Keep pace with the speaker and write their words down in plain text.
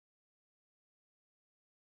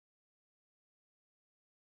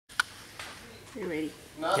You ready?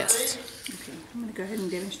 Yes. Okay, I'm going to go ahead and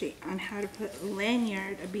demonstrate on how to put a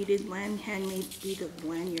lanyard, a handmade beaded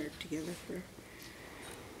lanyard together for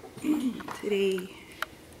today.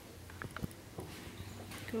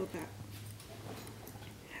 Go about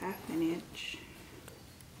 ½ inch.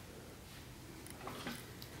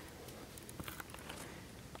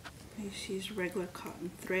 I just use regular cotton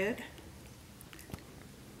thread.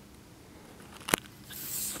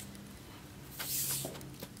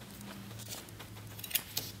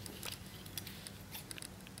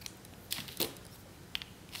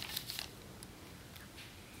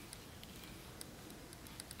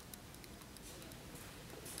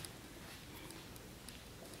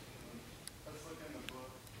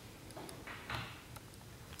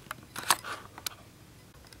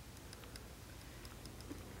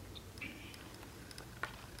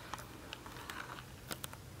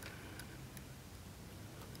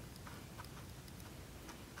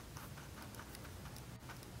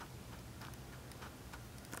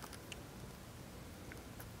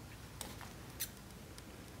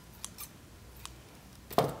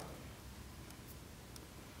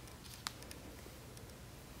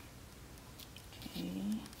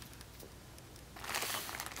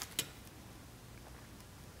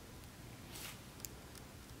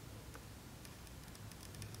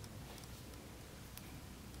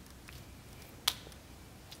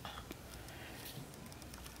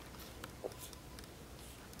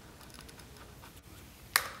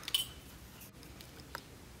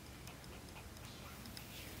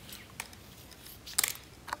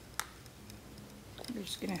 We're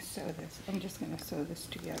just going to sew this. I'm just going to sew this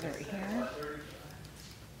together right here.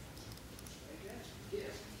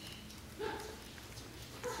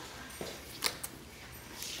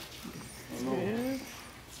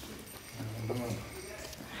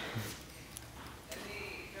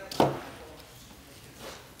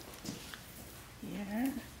 Yeah.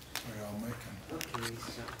 What are y'all making? Okay,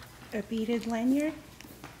 so A beaded lanyard.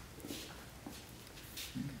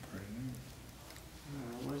 Pretty neat.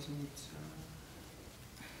 wasn't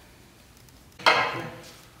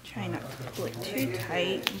Try not to pull it too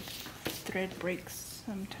tight. Thread breaks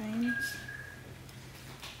sometimes.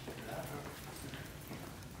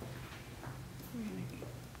 We're going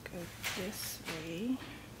to go this way.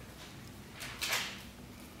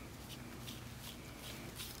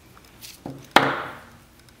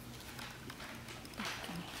 Back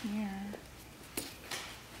in here.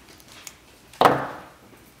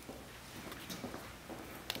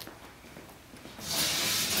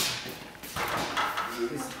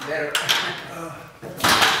 it's better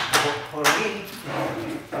for me,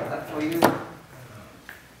 not for you.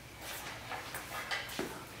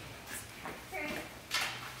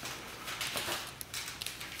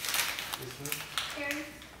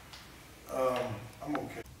 I'm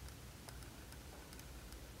okay.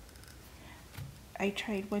 I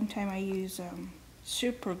tried one time, I used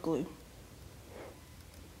super glue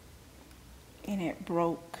and it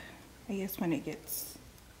broke. I guess when it gets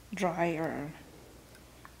dry or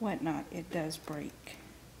whatnot, it does break.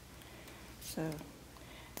 So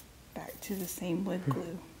back to the same wood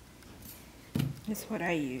glue is what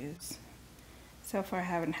I use. So far I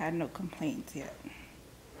haven't had no complaints yet.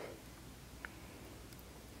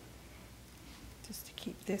 Just to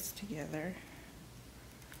keep this together.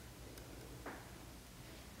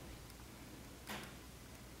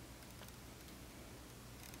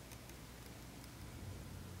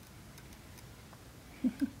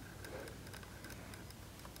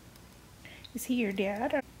 Is he your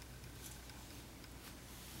dad? Or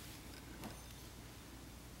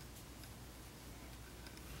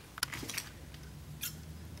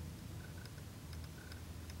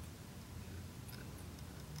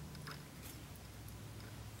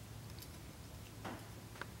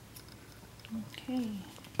okay.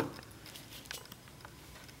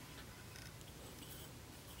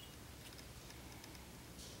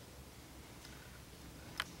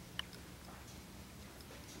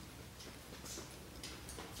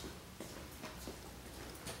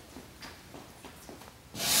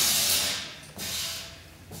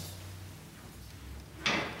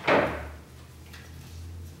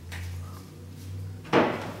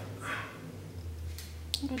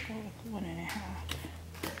 We'll go with 1.5.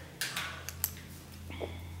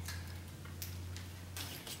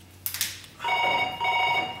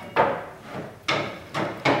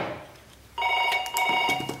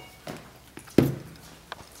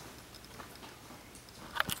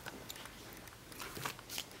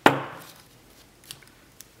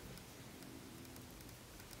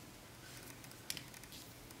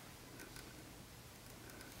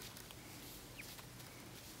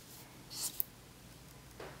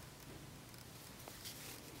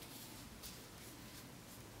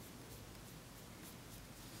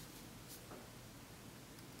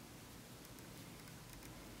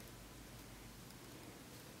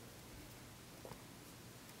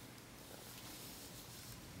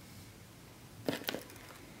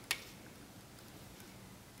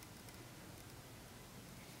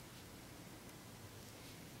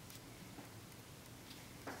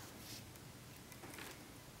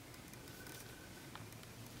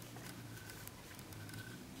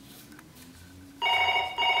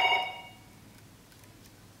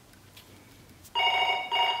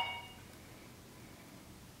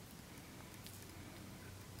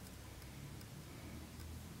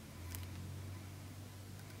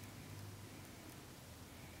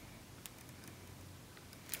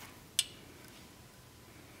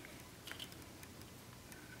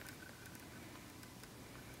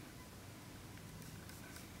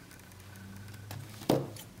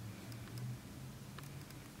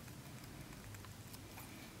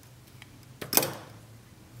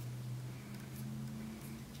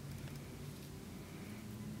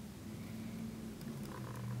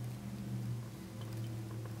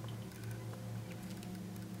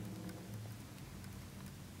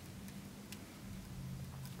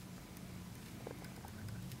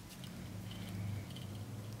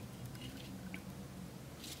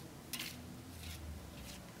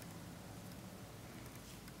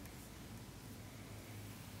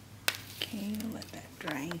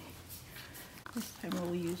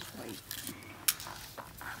 use white.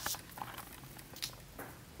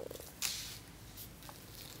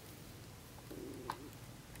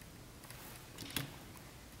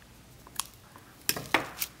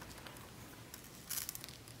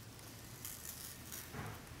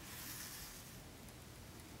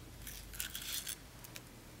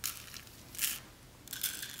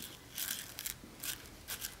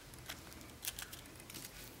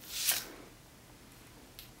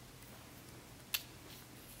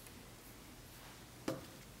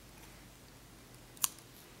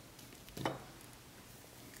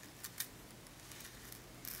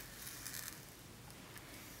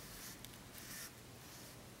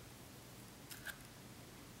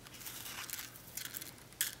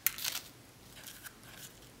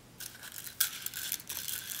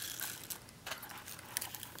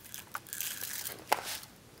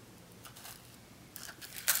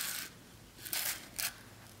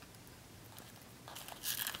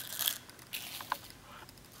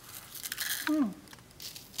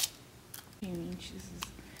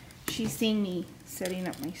 She's seen me setting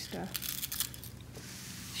up my stuff.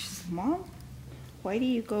 She says, Mom, why do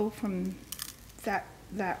you go from that,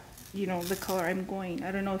 you know, the color I'm going?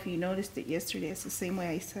 I don't know if you noticed it yesterday. It's the same way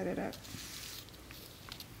I set it up.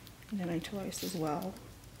 And then I told her, I says, well,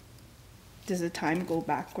 does the time go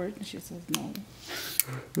backward? And she says, no.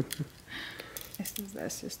 I says,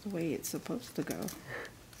 that's just the way it's supposed to go.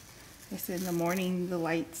 I said, in the morning, the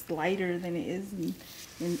light's lighter than it is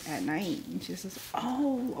at night. And she says,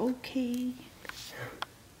 oh, okay.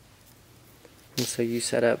 And so you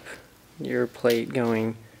set up your plate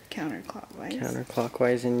going Counterclockwise.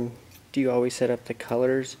 Counterclockwise, and do you always set up the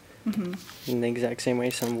colors in the exact same way,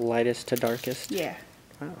 from lightest to darkest? Yeah.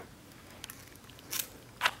 Wow.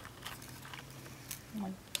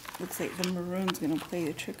 Looks like the maroon's gonna play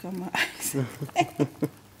the trick on my eyes.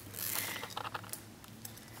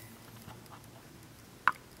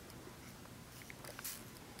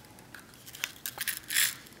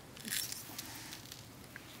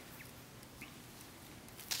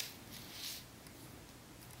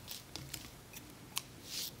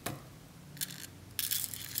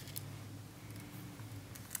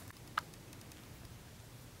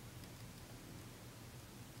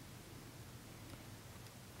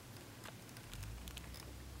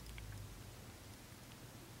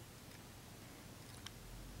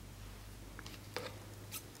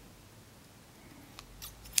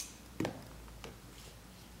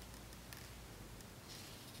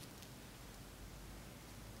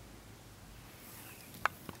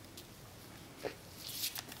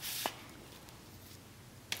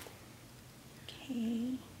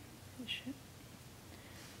 Okay, it's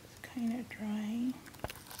kind of dry.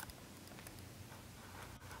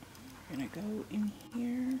 We're gonna go in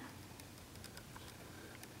here.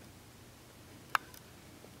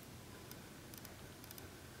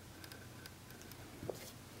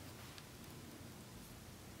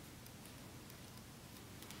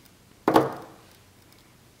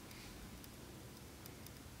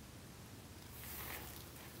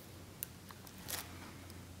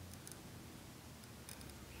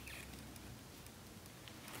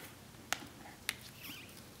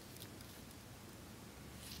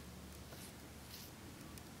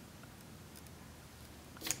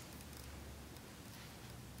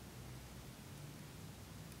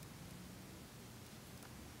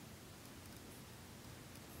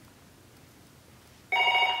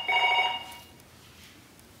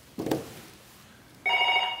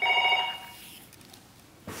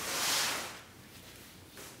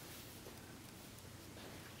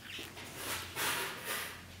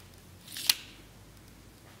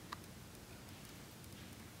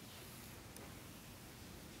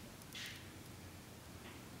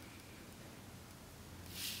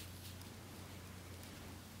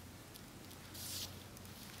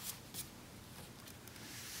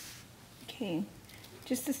 Okay,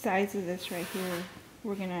 just the size of this right here,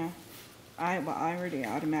 we're gonna, I already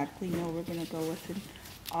automatically know we're gonna go with an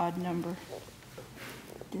odd number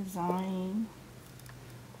design.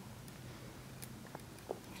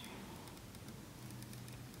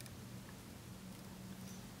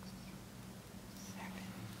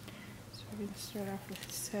 So we're gonna start off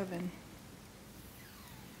with 7.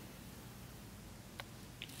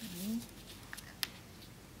 Okay.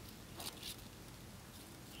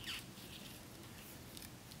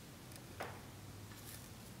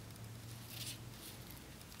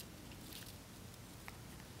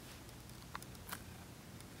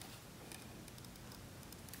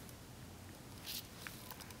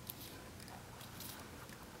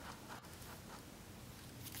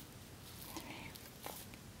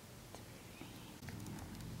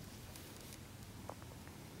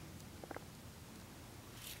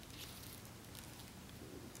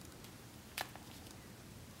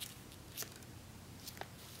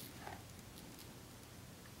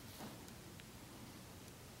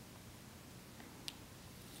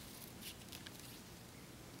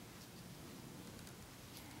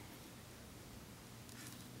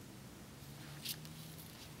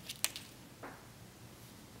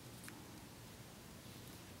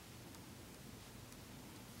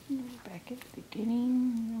 back at the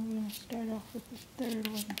beginning. And we're going to start off with the third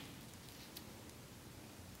one.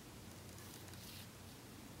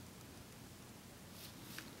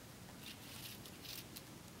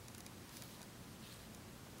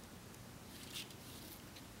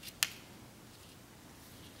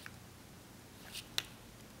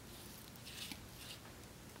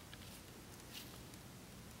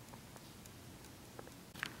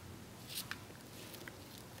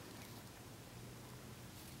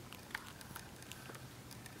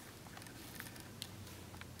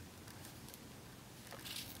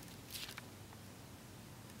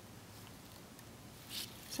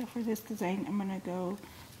 So for this design, I'm going to go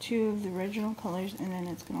 2 of the original colors, and then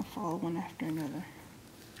it's going to follow one after another.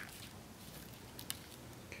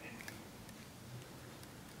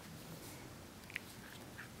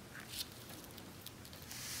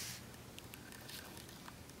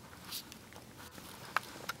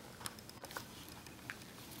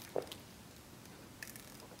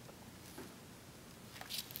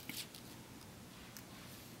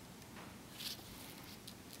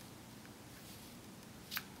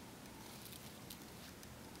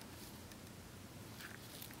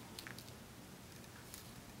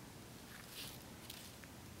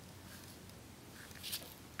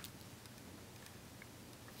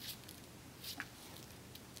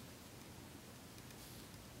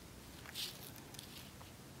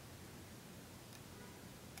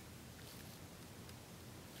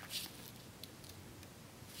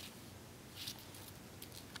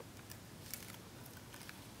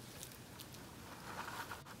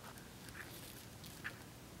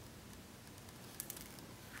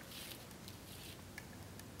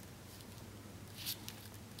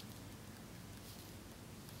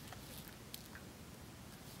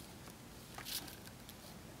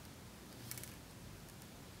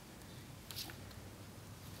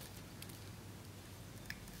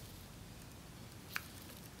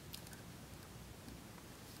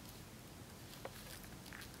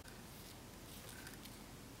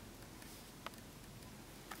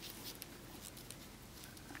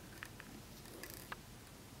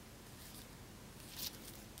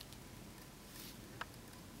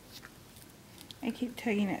 I keep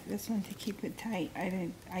tugging at this one to keep it tight.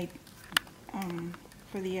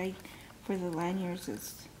 For the lanyards,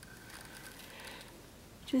 it's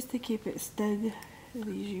just to keep it snug. As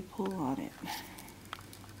you pull on it.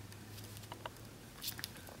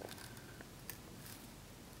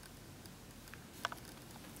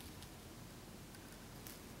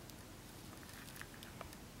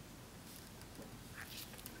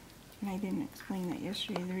 And I didn't explain that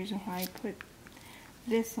yesterday. The reason why I put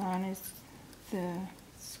this on is the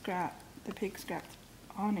pig scrap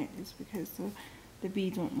on it is because the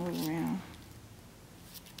beads won't move around.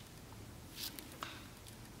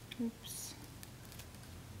 Oops.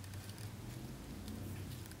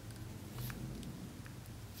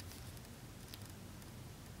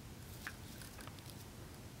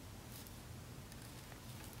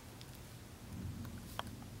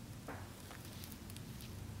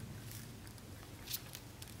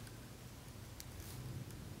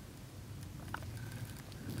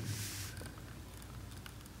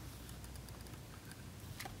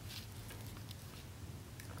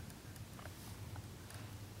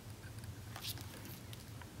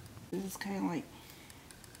 This is kind of like,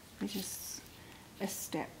 it's just a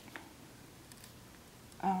step.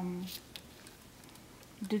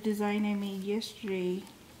 The design I made yesterday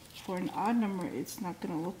for an odd number, it's not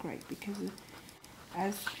going to look right because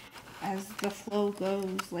as the flow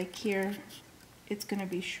goes, like here, it's going to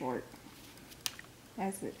be short.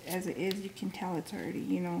 As it is, you can tell it's already,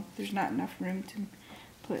 you know, there's not enough room to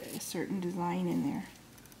put a certain design in there.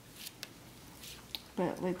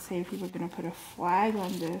 But let's say if we were going to put a flag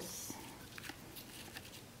on this,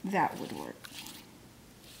 that would work.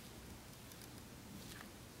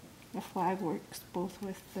 The flag works both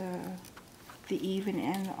with the even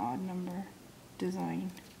and the odd number design.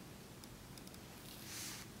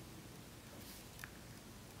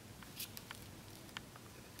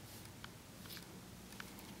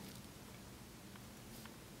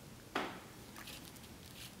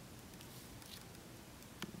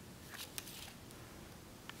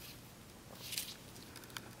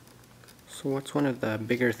 So what's one of the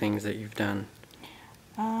bigger things that you've done?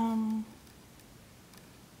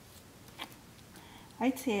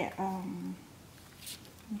 I'd say, my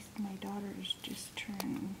daughter's just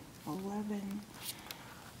turned 11.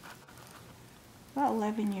 About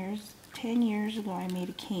 11 years, 10 years ago I made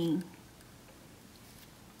a cane.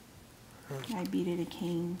 I beaded a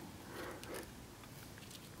cane,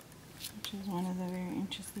 which is one of the very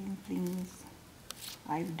interesting things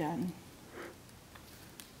I've done.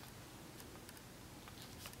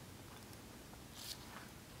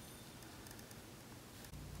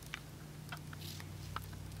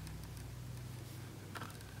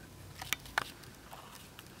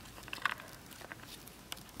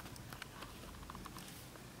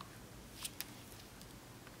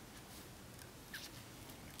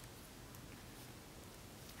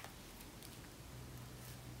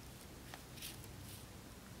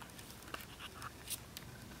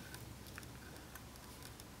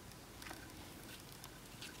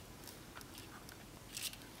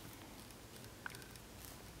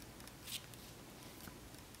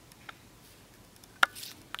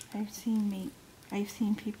 I've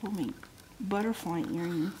seen people make butterfly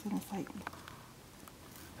earrings, and it's like,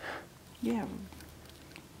 yeah,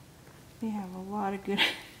 they have a lot of good,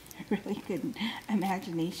 really good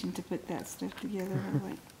imagination to put that stuff together. I'm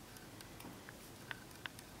like,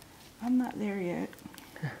 I'm not there yet.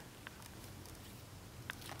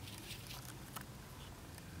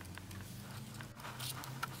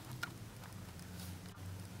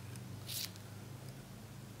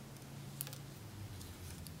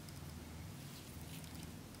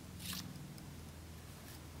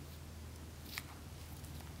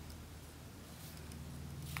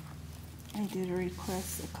 I did a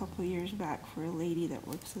request a couple years back for a lady that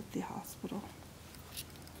works at the hospital.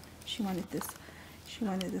 She wanted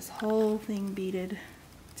this whole thing beaded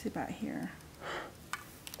to about here.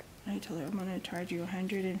 I told her I'm gonna charge you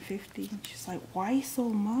 $150, and she's like, "Why so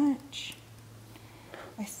much?"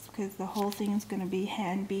 I said, "Because the whole thing is gonna be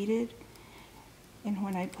hand beaded, and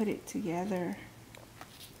when I put it together,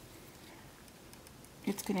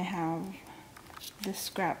 it's gonna have the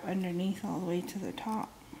scrap underneath all the way to the top."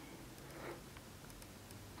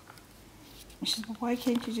 And she said, "Well, why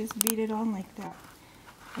can't you just bead it on like that?"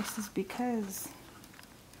 I says, "Because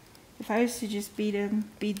if I was to just bead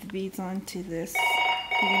the beads onto this,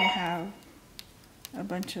 you're gonna have a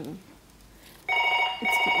bunch of,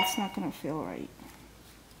 it's not gonna feel right.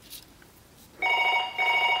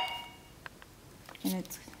 And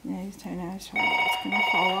it's gonna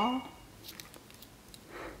fall off.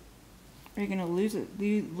 Or you're gonna lose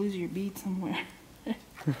your bead somewhere." She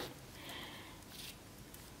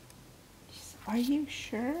said, "Are you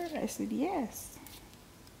sure?" I said, "Yes."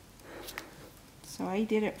 So I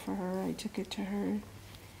did it for her. I took it to her.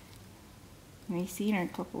 And I seen her a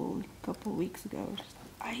couple weeks ago. She's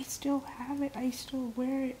like, "I still have it. I still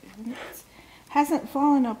wear it. And it hasn't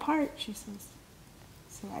fallen apart." She says.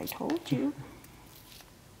 So I told you.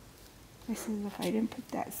 I said, if I didn't put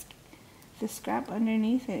the scrap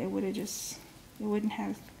underneath it, it wouldn't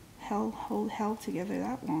have held together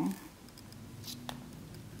that long.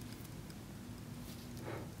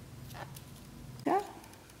 Yeah.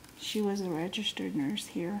 She was a registered nurse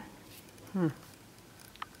here.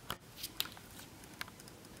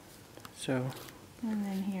 So. And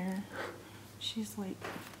then here, she's like,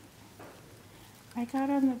 "I got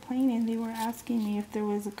on the plane and they were asking me if there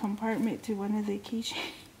was a compartment to one of the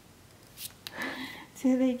keychains."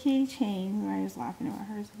 To the keychains. And I was laughing at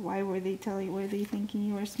her. I said, "Why were they thinking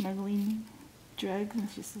you were smuggling drugs?" And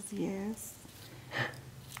she says, "Yes."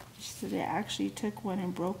 She said they actually took one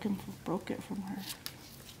and broke it from her.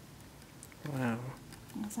 Wow.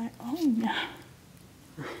 I was like, "Oh no."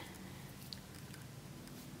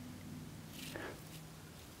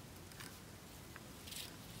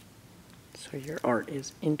 So your art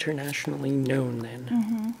is internationally known then.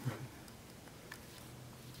 Mm-hmm.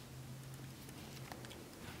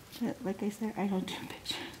 But like I said, I don't do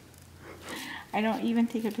pictures. I don't even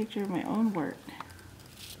take a picture of my own work.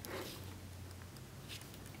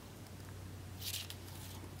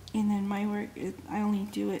 And then my work, I only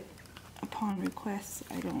do it upon request.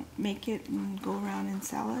 I don't make it and go around and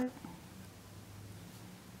sell it.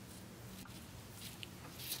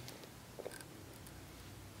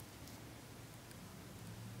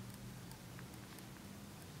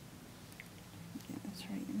 Yeah, that's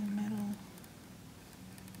right in the middle.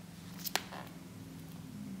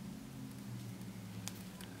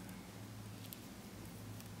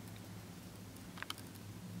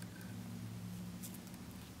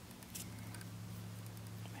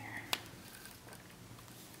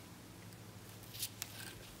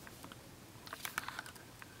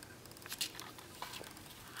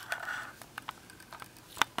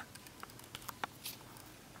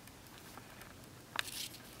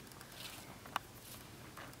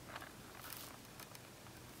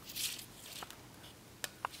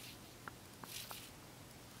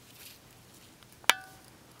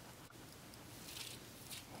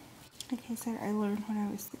 Like I said, I learned when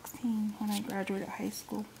I was 16, when I graduated high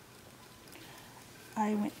school.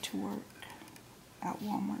 I went to work at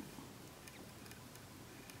Walmart.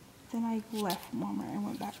 Then I left Walmart. I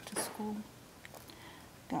went back to school.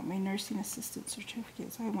 Got my nursing assistant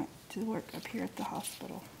certificate, so I went to work up here at the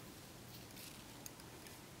hospital.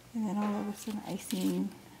 And then all of a sudden I seen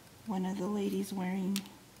one of the ladies wearing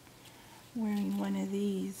one of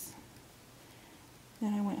these.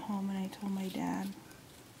 Then I went home and I told my dad,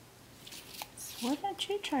 "Why don't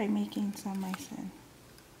you try making some?" I said.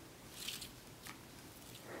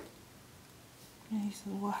 And he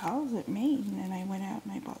said, "Well, how is it made?" And then I went out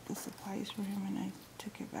and I bought the supplies for him and I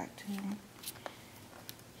took it back to him.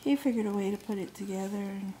 He figured a way to put it together,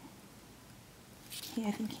 and I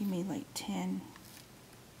think he made like 10.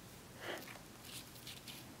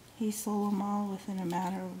 he sold them all within a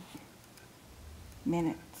matter of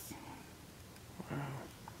minutes. Wow.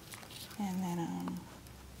 And then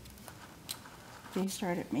they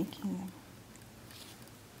started making them.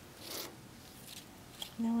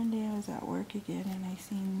 And then one day I was at work again and I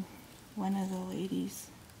seen one of the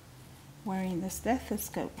ladies wearing the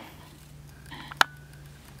stethoscope.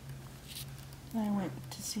 And I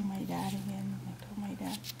went to see my dad again and I told my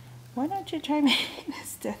dad, why don't you try making a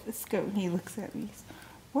stethoscope? And he looks at me, he says,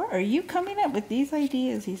 where are you coming up with these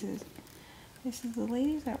ideas? He says, the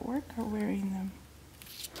ladies at work are wearing them.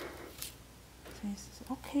 So he says,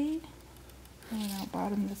 okay. I went out,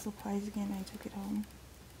 bought him the supplies again, I took it home.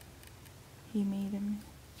 He made them.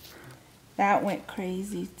 That went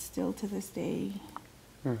crazy still to this day.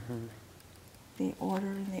 Mm-hmm. They order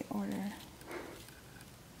and they order.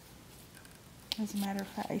 As a matter of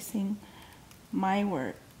fact, I seen my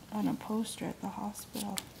work on a poster at the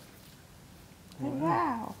hospital. Like,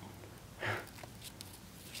 wow.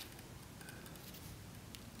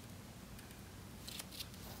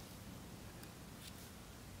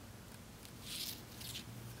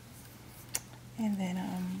 And then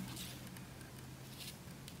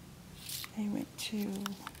I went to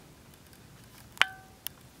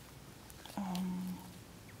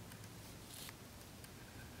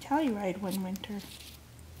Telluride one winter.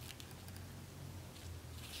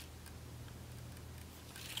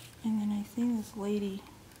 And then I seen this lady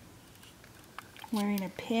wearing a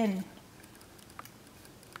pin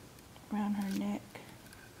around her neck,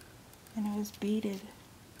 and it was beaded.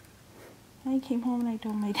 And I came home and I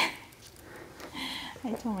told my dad.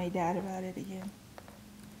 I told my dad about it again.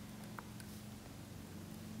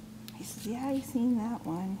 He says, "Yeah, I seen that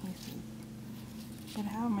one." He says, "But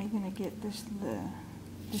how am I gonna get the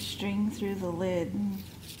string through the lid?"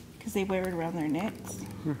 Because they wear it around their necks.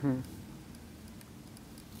 Mm-hmm.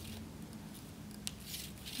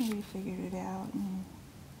 We figured it out, and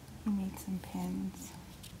he made some pins.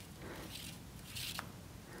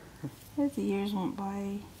 As the years went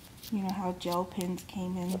by, you know how gel pens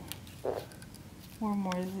came in, were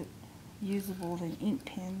more usable than ink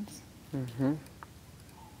pens. Mm-hmm. 1,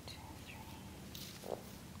 2, 3.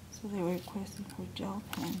 So they were requesting for gel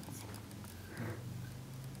pens.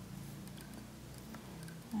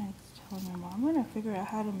 I told my mom, I'm gonna figure out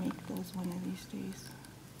how to make those one of these days.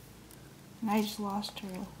 And I just lost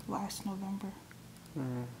her last November.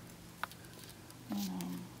 Mm.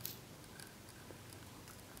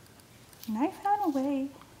 And I found a way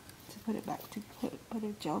to put it back to put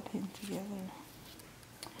a gel pen together.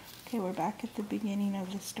 Okay, we're back at the beginning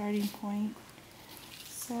of the starting point.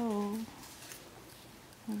 So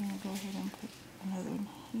we're gonna go ahead and put another one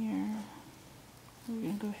here. We're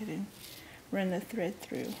gonna go ahead and run the thread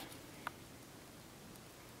through.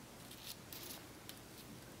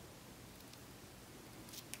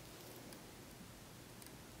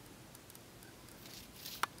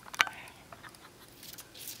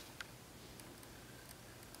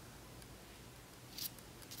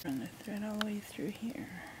 Run the thread all the way through here.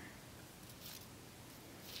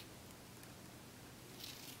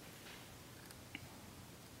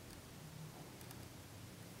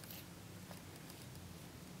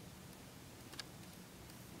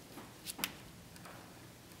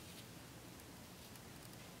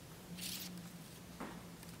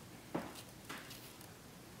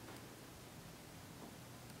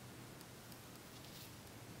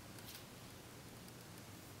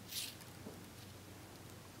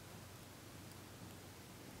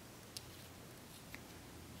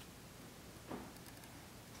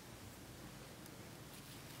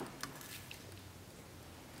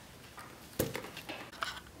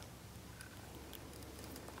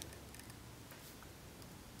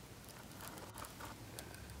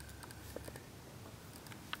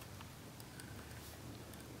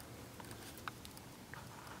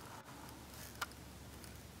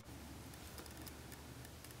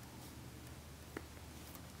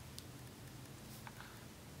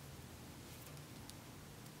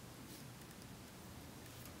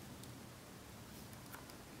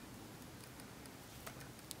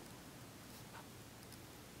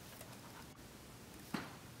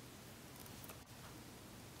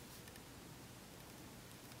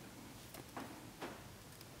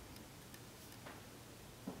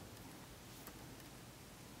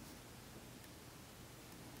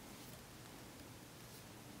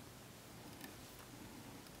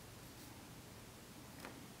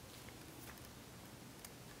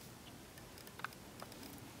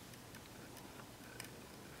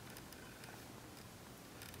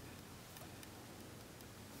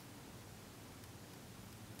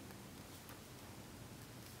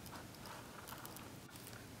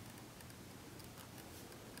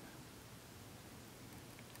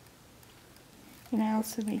 And I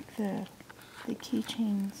also make the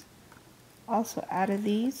keychains also out of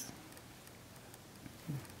these.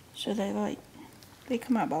 So they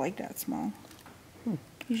come out about like that small.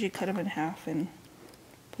 Usually cut them in half and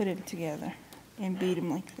put them together and bead them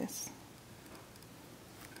like this.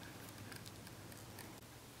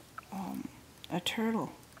 A turtle.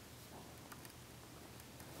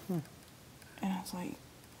 And I was like,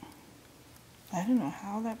 I don't know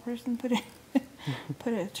how that person put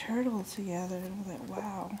a turtle together. And I was like,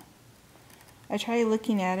 wow. I tried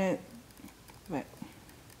looking at it, but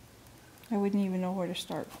I wouldn't even know where to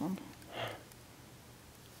start from.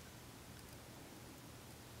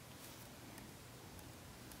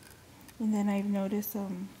 And then I've noticed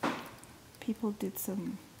people did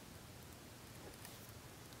some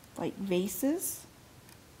like vases.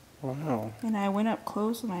 Wow. And I went up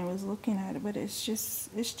close and I was looking at it, but it's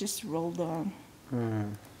just rolled on.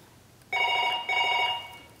 Let's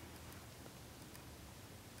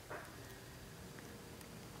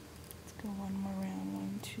go one more round.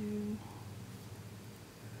 1, 2,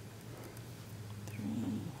 3,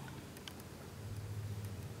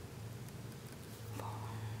 4.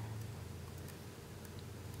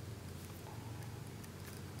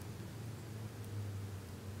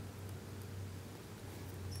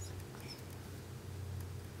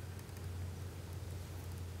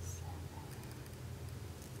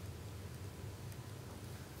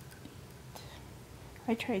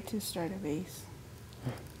 I tried to start a vase.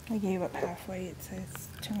 I gave up halfway. It says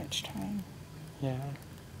too much time. Yeah.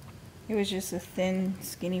 It was just a thin,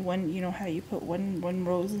 skinny one. You know how you put one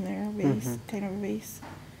rose in there, a vase, kind of a vase.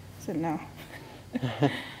 So no.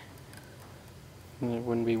 And it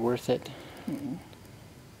wouldn't be worth it.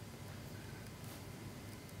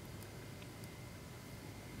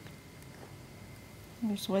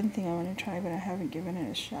 There's one thing I want to try, but I haven't given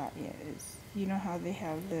it a shot yet. Is you know how they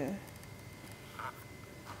have the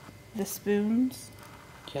spoons?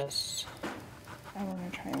 Yes. I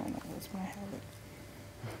want to try one of those when I have it.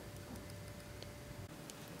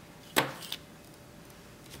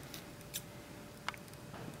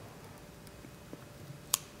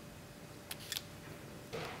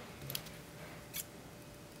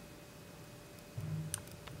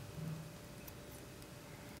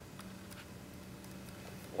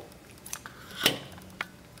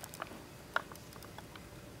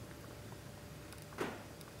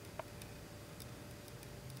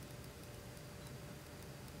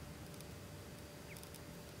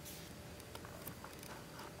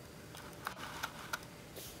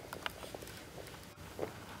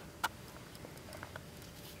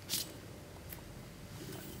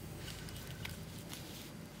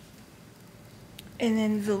 And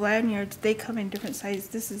then the lanyards, they come in different sizes.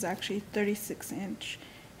 This is actually 36 inch,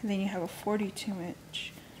 and then you have a 42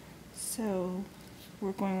 inch. So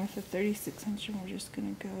we're going with the 36 inch, and we're just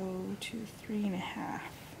gonna go to 3.5.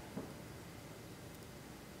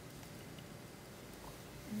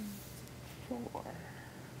 Four.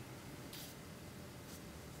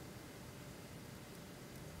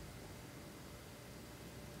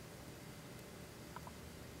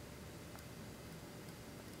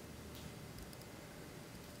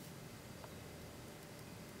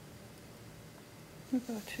 We'll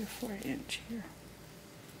go to 4 inch here.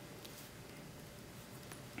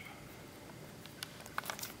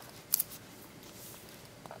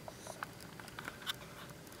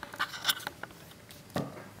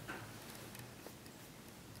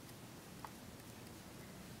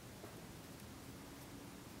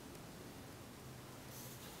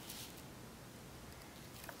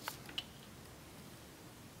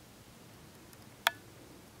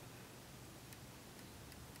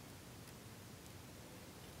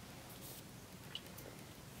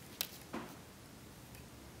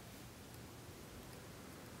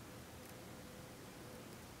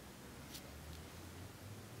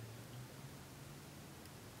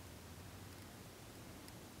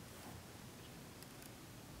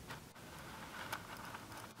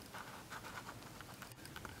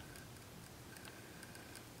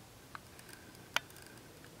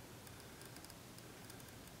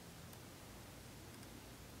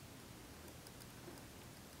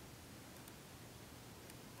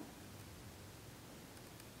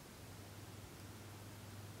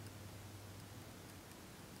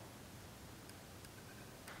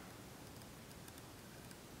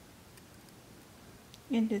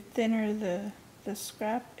 And the thinner the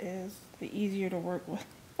scrap is, the easier to work with.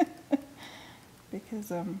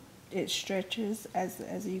 Because it stretches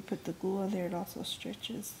as you put the glue on there, it also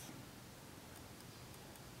stretches.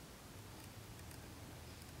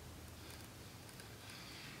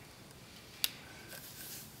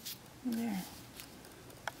 There.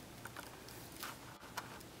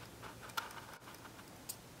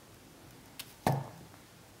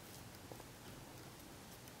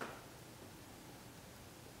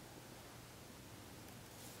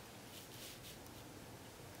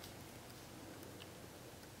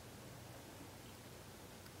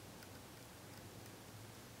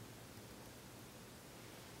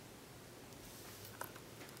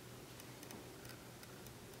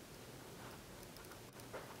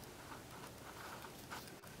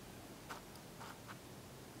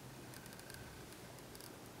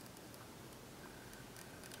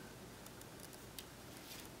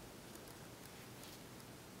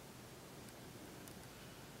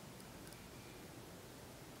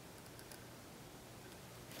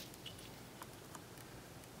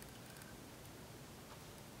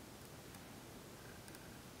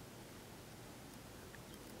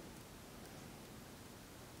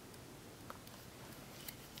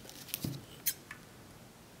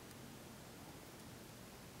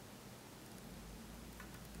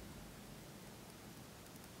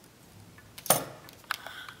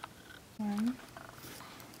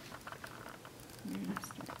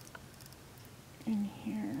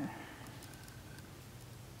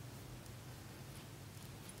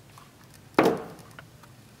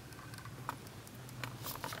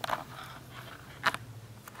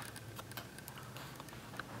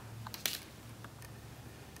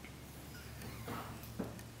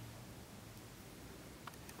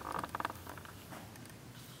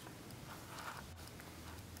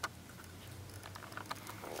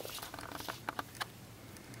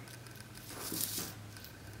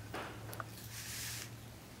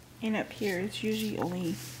 And up here, it's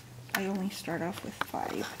usually I only start off with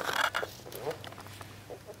 5.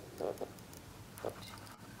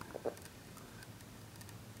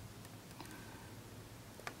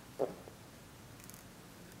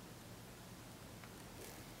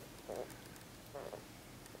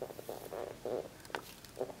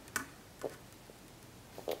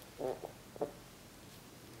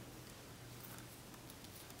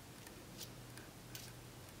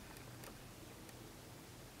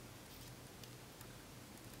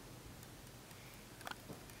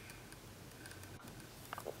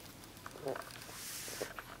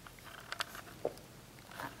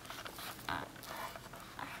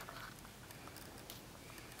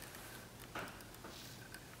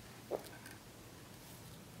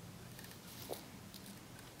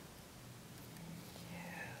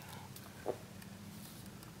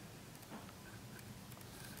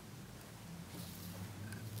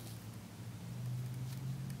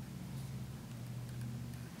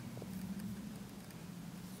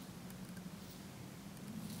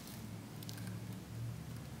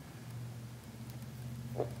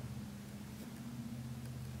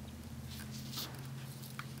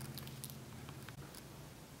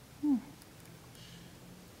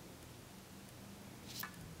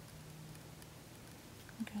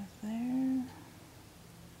 Goes there.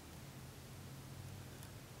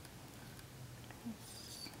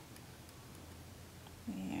 Goes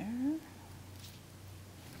there.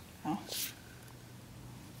 Oh,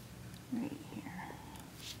 right here.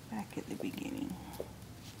 Back at the beginning.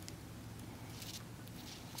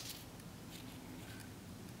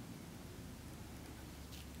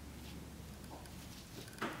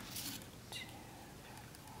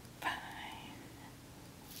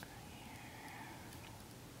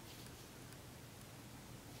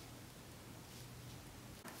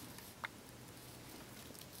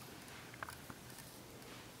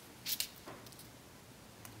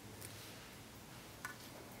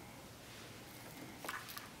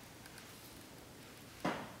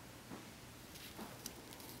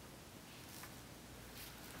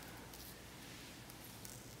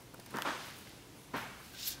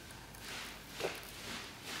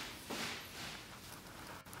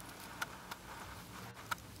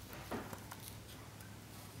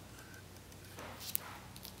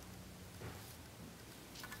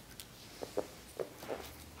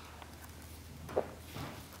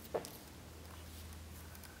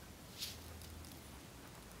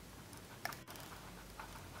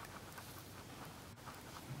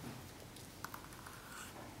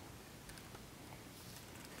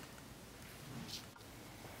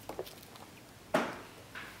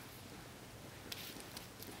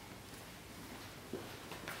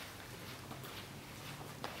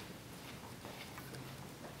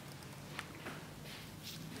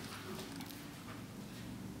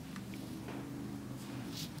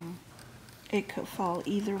 It could fall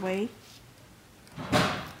either way.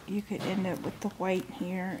 You could end up with the white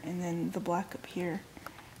here and then the black up here,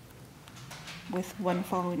 with one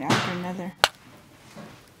following after another.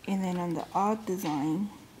 And then on the odd design,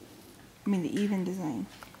 the even design,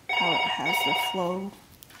 how it has the flow,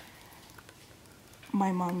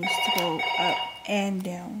 my mom used to go up and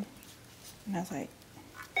down. And I was like,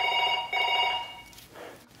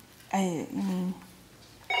 I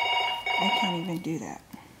can't even do that.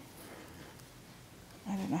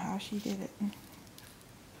 I don't know how she did it.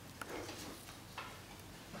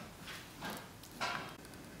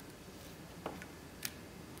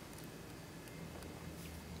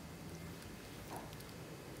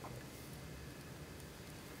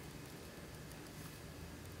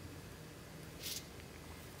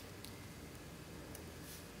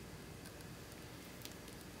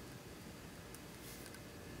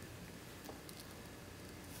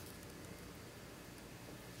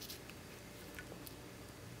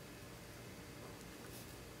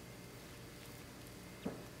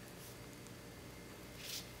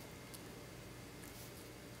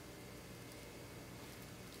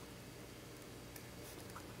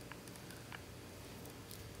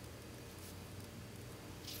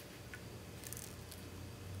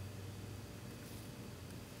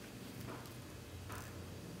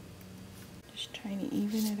 Just trying to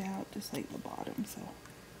even it out, just like the bottom, so.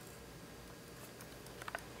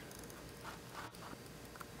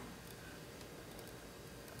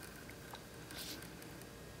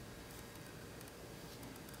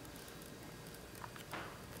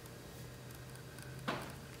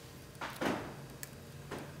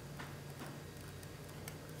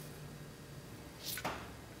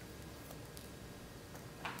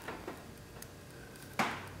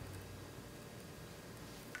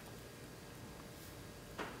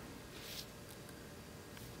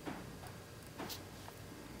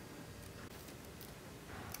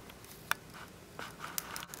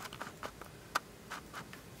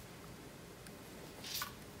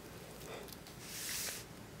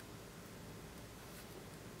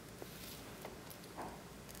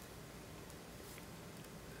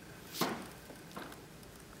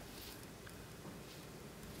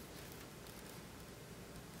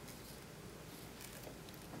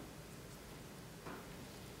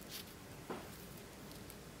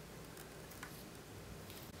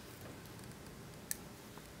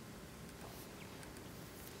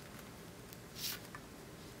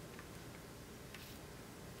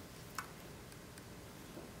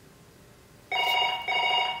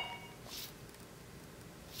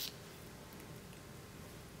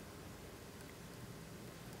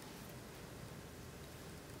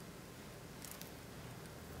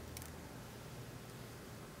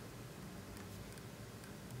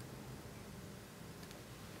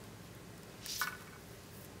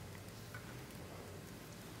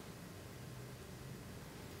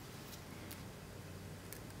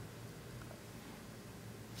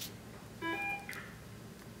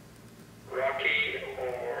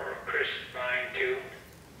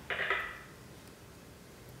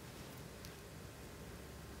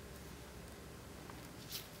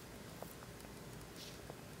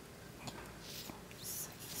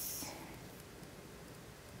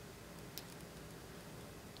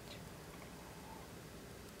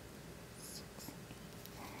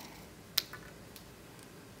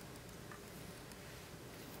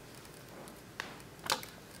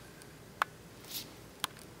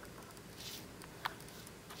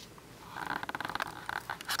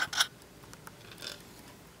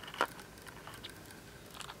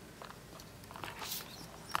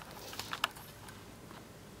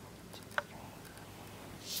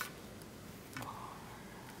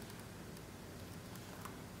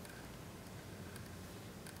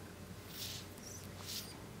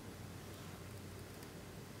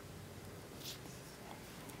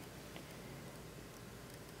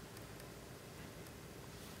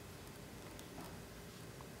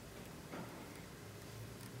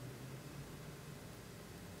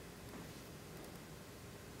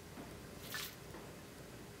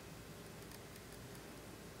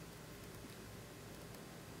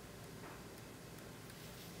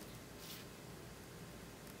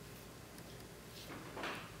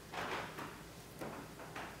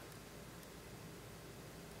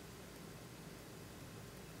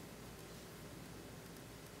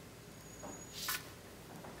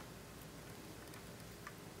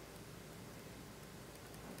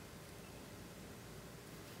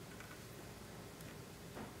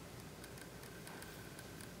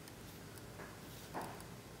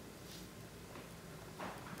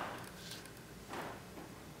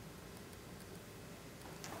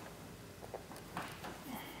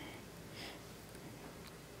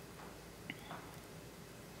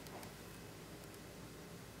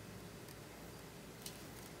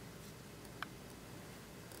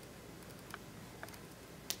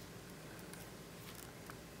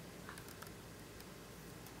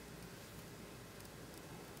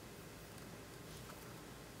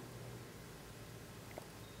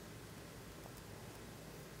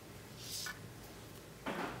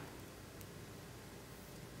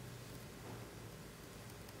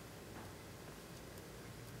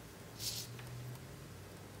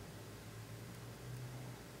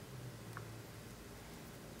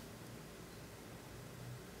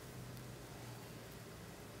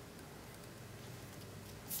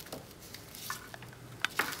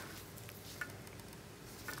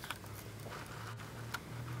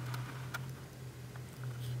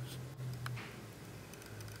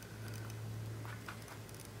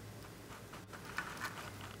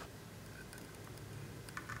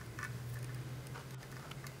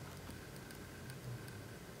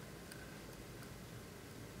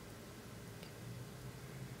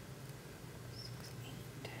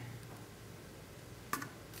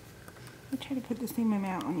 try to put the same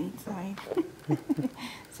amount on each side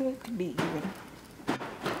so it could be even.